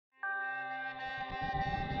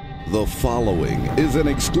The following is an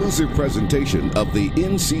exclusive presentation of the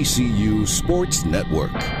Nccu Sports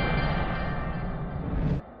Network.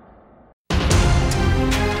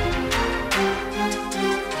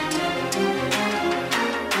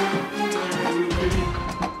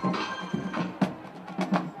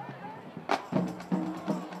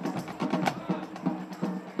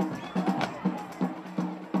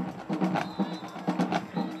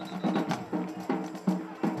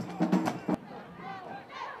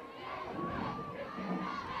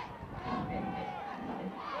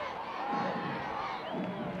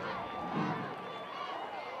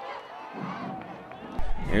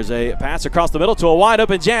 Here's a pass across the middle to a wide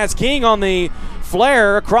open Jazz King on the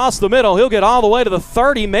flare across the middle. He'll get all the way to the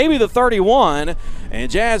 30, maybe the 31. And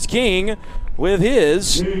Jazz King with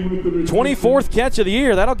his 24th catch of the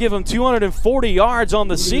year. That'll give him 240 yards on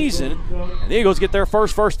the season. And the Eagles get their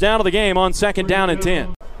first down of the game on 2nd down and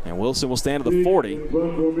 10. And Wilson will stand at the 40.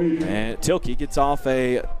 And Tilkey gets off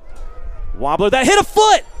a wobbler. That hit a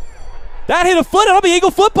foot! That hit a foot. It'll be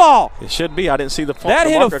Eagle football. It should be. I didn't see the fumble. That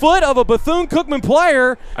hit a foot of a Bethune Cookman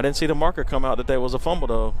player. I didn't see the marker come out that there was a fumble,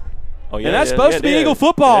 though. Oh, yeah. And that's supposed to be Eagle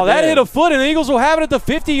football. That hit a foot, and the Eagles will have it at the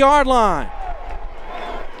 50-yard line.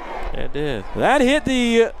 Yeah, it did. That hit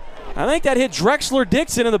I think that hit Drexler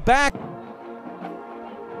Dixon in the back.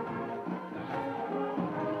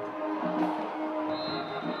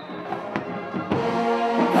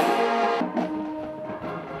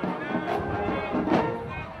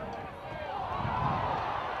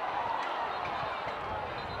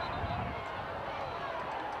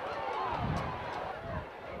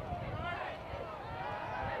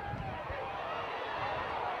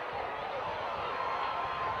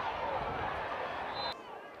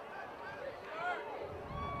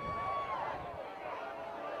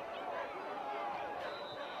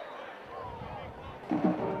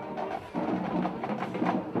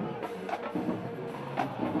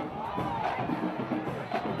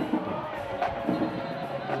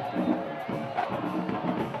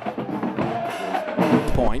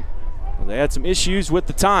 Point. Well, they had some issues with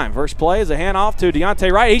the time. First play is a handoff to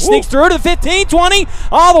Deontay Wright. He sneaks through to the 15, 20,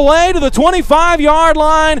 all the way to the 25-yard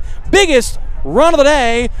line. Biggest run of the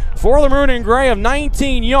day for the Maroon and Gray of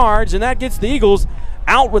 19 yards, and that gets the Eagles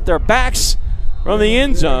out with their backs from the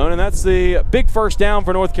end zone, and that's the big first down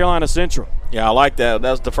for North Carolina Central. Yeah, I like that.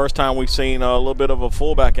 That's the first time we've seen a little bit of a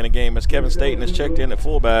fullback in a game as Kevin Staten has checked in at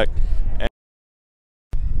fullback.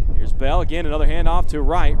 Here's Bell again, another handoff to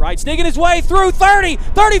Wright. Wright sneaking his way through 30,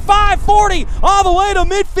 35, 40, all the way to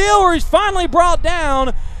midfield where he's finally brought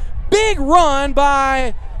down. Big run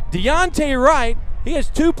by Deontay Wright. He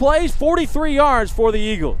has 2 plays, 43 yards for the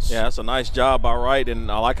Eagles. Yeah, that's a nice job by Wright,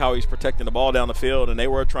 and I like how he's protecting the ball down the field, and they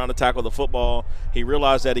were trying to tackle the football. He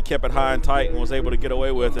realized that he kept it high and tight and was able to get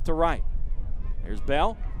away with it. To Wright. Here's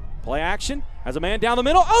Bell. Play action. Has a man down the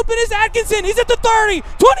middle. Open is Atkinson. He's at the 30,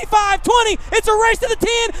 25, 20. It's a race to the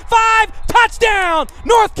 10, 5. Touchdown,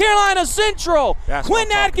 North Carolina Central.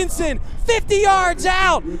 Quentin Atkinson, 50 yards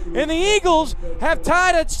out. And the Eagles have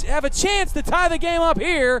a chance to tie the game up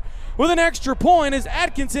here with an extra point as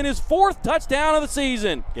Atkinson is 4th touchdown of the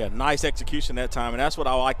season. Yeah, nice execution that time, and that's what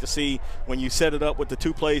I like to see when you set it up with the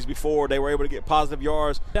 2 plays before. They were able to get positive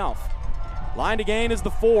yards. Line to gain is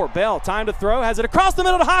the 4. Bell, time to throw, has it across the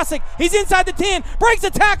middle to Hosick. He's inside the 10, breaks a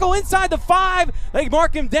tackle inside the 5. They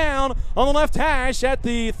mark him down on the left hash at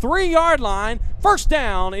the 3-yard line. First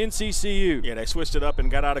down, Nccu. Yeah, they switched it up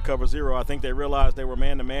and got out of cover 0. I think they realized they were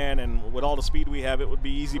man-to-man, and with all the speed we have, it would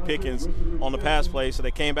be easy pickings on the pass play. So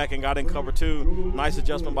they came back and got in cover 2. Nice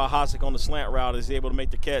adjustment by Hosick on the slant route as he's able to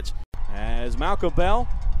make the catch. As Malcolm Bell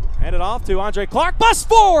handed off to Andre Clark. Bust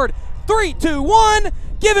forward. 3, 2, 1.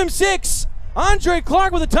 Give him 6. Andre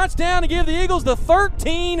Clark with a touchdown to give the Eagles the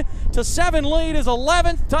 13-7 lead, his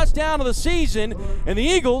 11th touchdown of the season, and the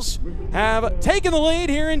Eagles have taken the lead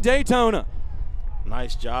here in Daytona.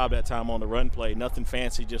 Nice job that time on the run play. Nothing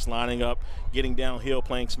fancy, just lining up, getting downhill,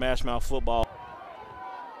 playing smash mouth football.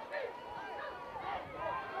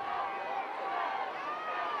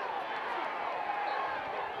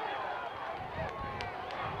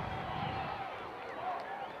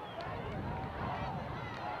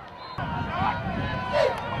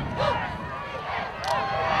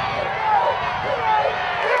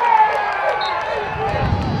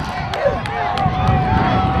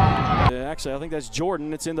 Actually, I think that's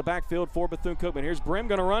Jordan. It's in the backfield for Bethune Cookman. Here's Brim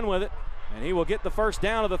going to run with it, and he will get the first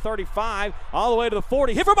down of the 35 all the way to the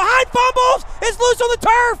 40. Hit from behind, fumbles! It's loose on the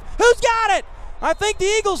turf! Who's got it? I think the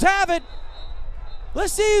Eagles have it.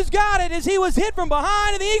 Let's see who's got it, as he was hit from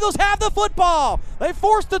behind, and the Eagles have the football. They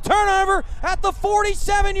forced the turnover at the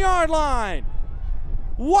 47-yard line.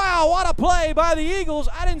 Wow, what a play by the Eagles.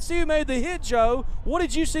 I didn't see who made the hit, Joe. What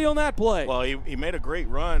did you see on that play? Well, he made a great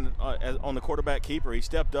run on the quarterback keeper. He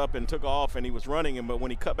stepped up and took off, and he was running. But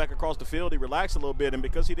when he cut back across the field, he relaxed a little bit. And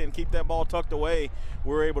because he didn't keep that ball tucked away,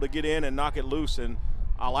 we were able to get in and knock it loose. And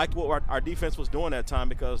I liked what our defense was doing that time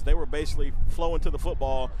because they were basically flowing to the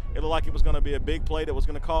football. It looked like it was going to be a big play that was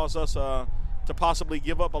going to cause us to possibly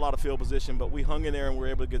give up a lot of field position. But we hung in there and we were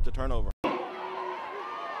able to get the turnover.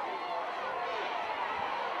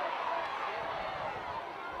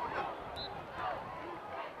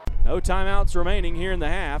 No timeouts remaining here in the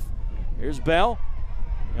half. Here's Bell.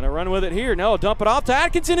 Gonna run with it here. No, dump it off to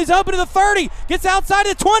Atkinson. He's open to the 30. Gets outside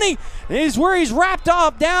the 20. Is where he's wrapped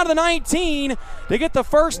off down to the 19 to get the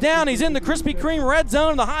first down. He's in the Krispy Kreme red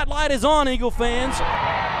zone. The hot light is on, Eagle fans.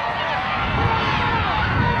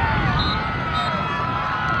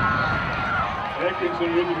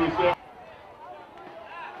 Atkinson with the reception.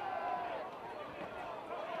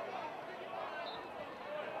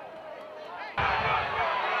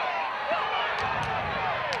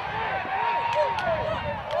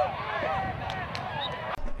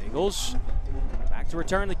 Eagles back to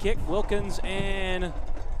return the kick. Wilkins and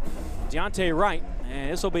Deontay Wright.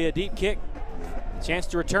 And this will be a deep kick. Chance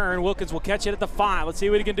to return. Wilkins will catch it at the 5. Let's see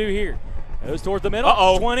what he can do here. Goes towards the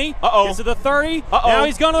middle. 20. Gets to the 30. Now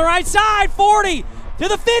he's going to the right side. 40. To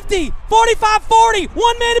the 50. 45, 40.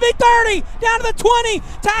 1 man to be 30. Down to the 20.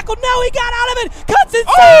 Tackled. No, he got out of it. Cuts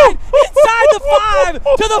inside. Inside the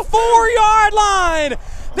 5 to the 4-yard line.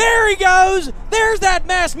 There he goes. There's that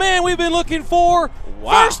masked man we've been looking for.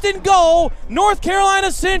 Wow. First and goal, North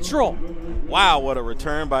Carolina Central. Wow, what a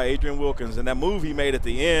return by Adrian Wilkins. And that move he made at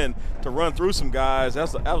the end to run through some guys,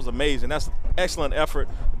 that was amazing. That's an excellent effort.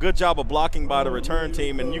 Good job of blocking by the return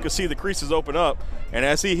team. And you can see the creases open up. And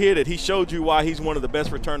as he hit it, he showed you why he's one of the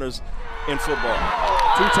best returners in football.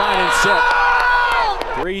 2 tight ends set.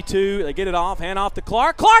 3-2, they get it off, hand off to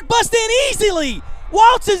Clark. Clark busts in easily.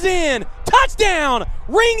 Waltzes in. Touchdown.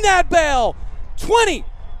 Ring that bell.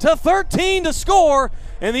 20-13 to score,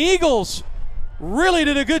 and the Eagles really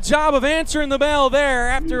did a good job of answering the bell there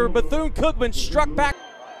after Bethune Cookman struck back.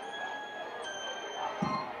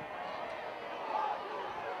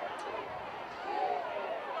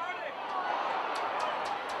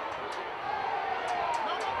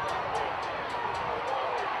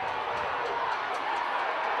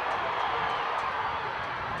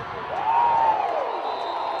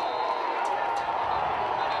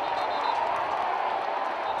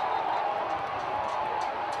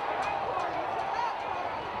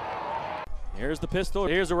 Here's the pistol.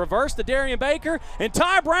 Here's a reverse to Darian Baker, and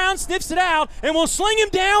Ty Brown sniffs it out and will sling him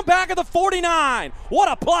down back at the 49. What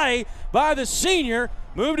a play by the senior.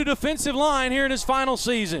 Move to defensive line here in his final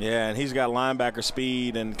season. Yeah, and he's got linebacker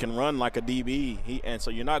speed and can run like a DB. And so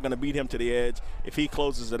you're not going to beat him to the edge if he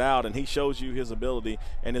closes it out, and he shows you his ability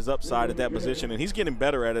and his upside at that position. And he's getting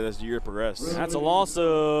better at it as the year progresses. That's a loss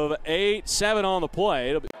of 8-7 on the play.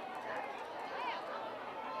 It'll be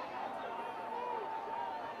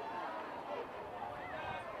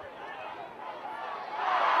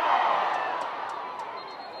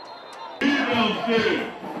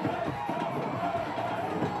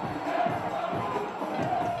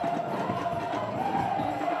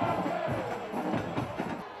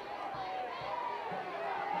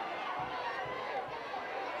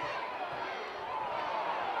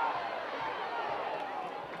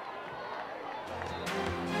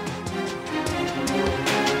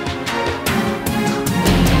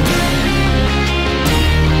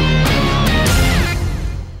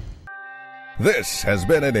This has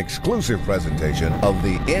been an exclusive presentation of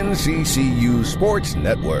the NCCU Sports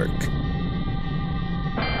Network.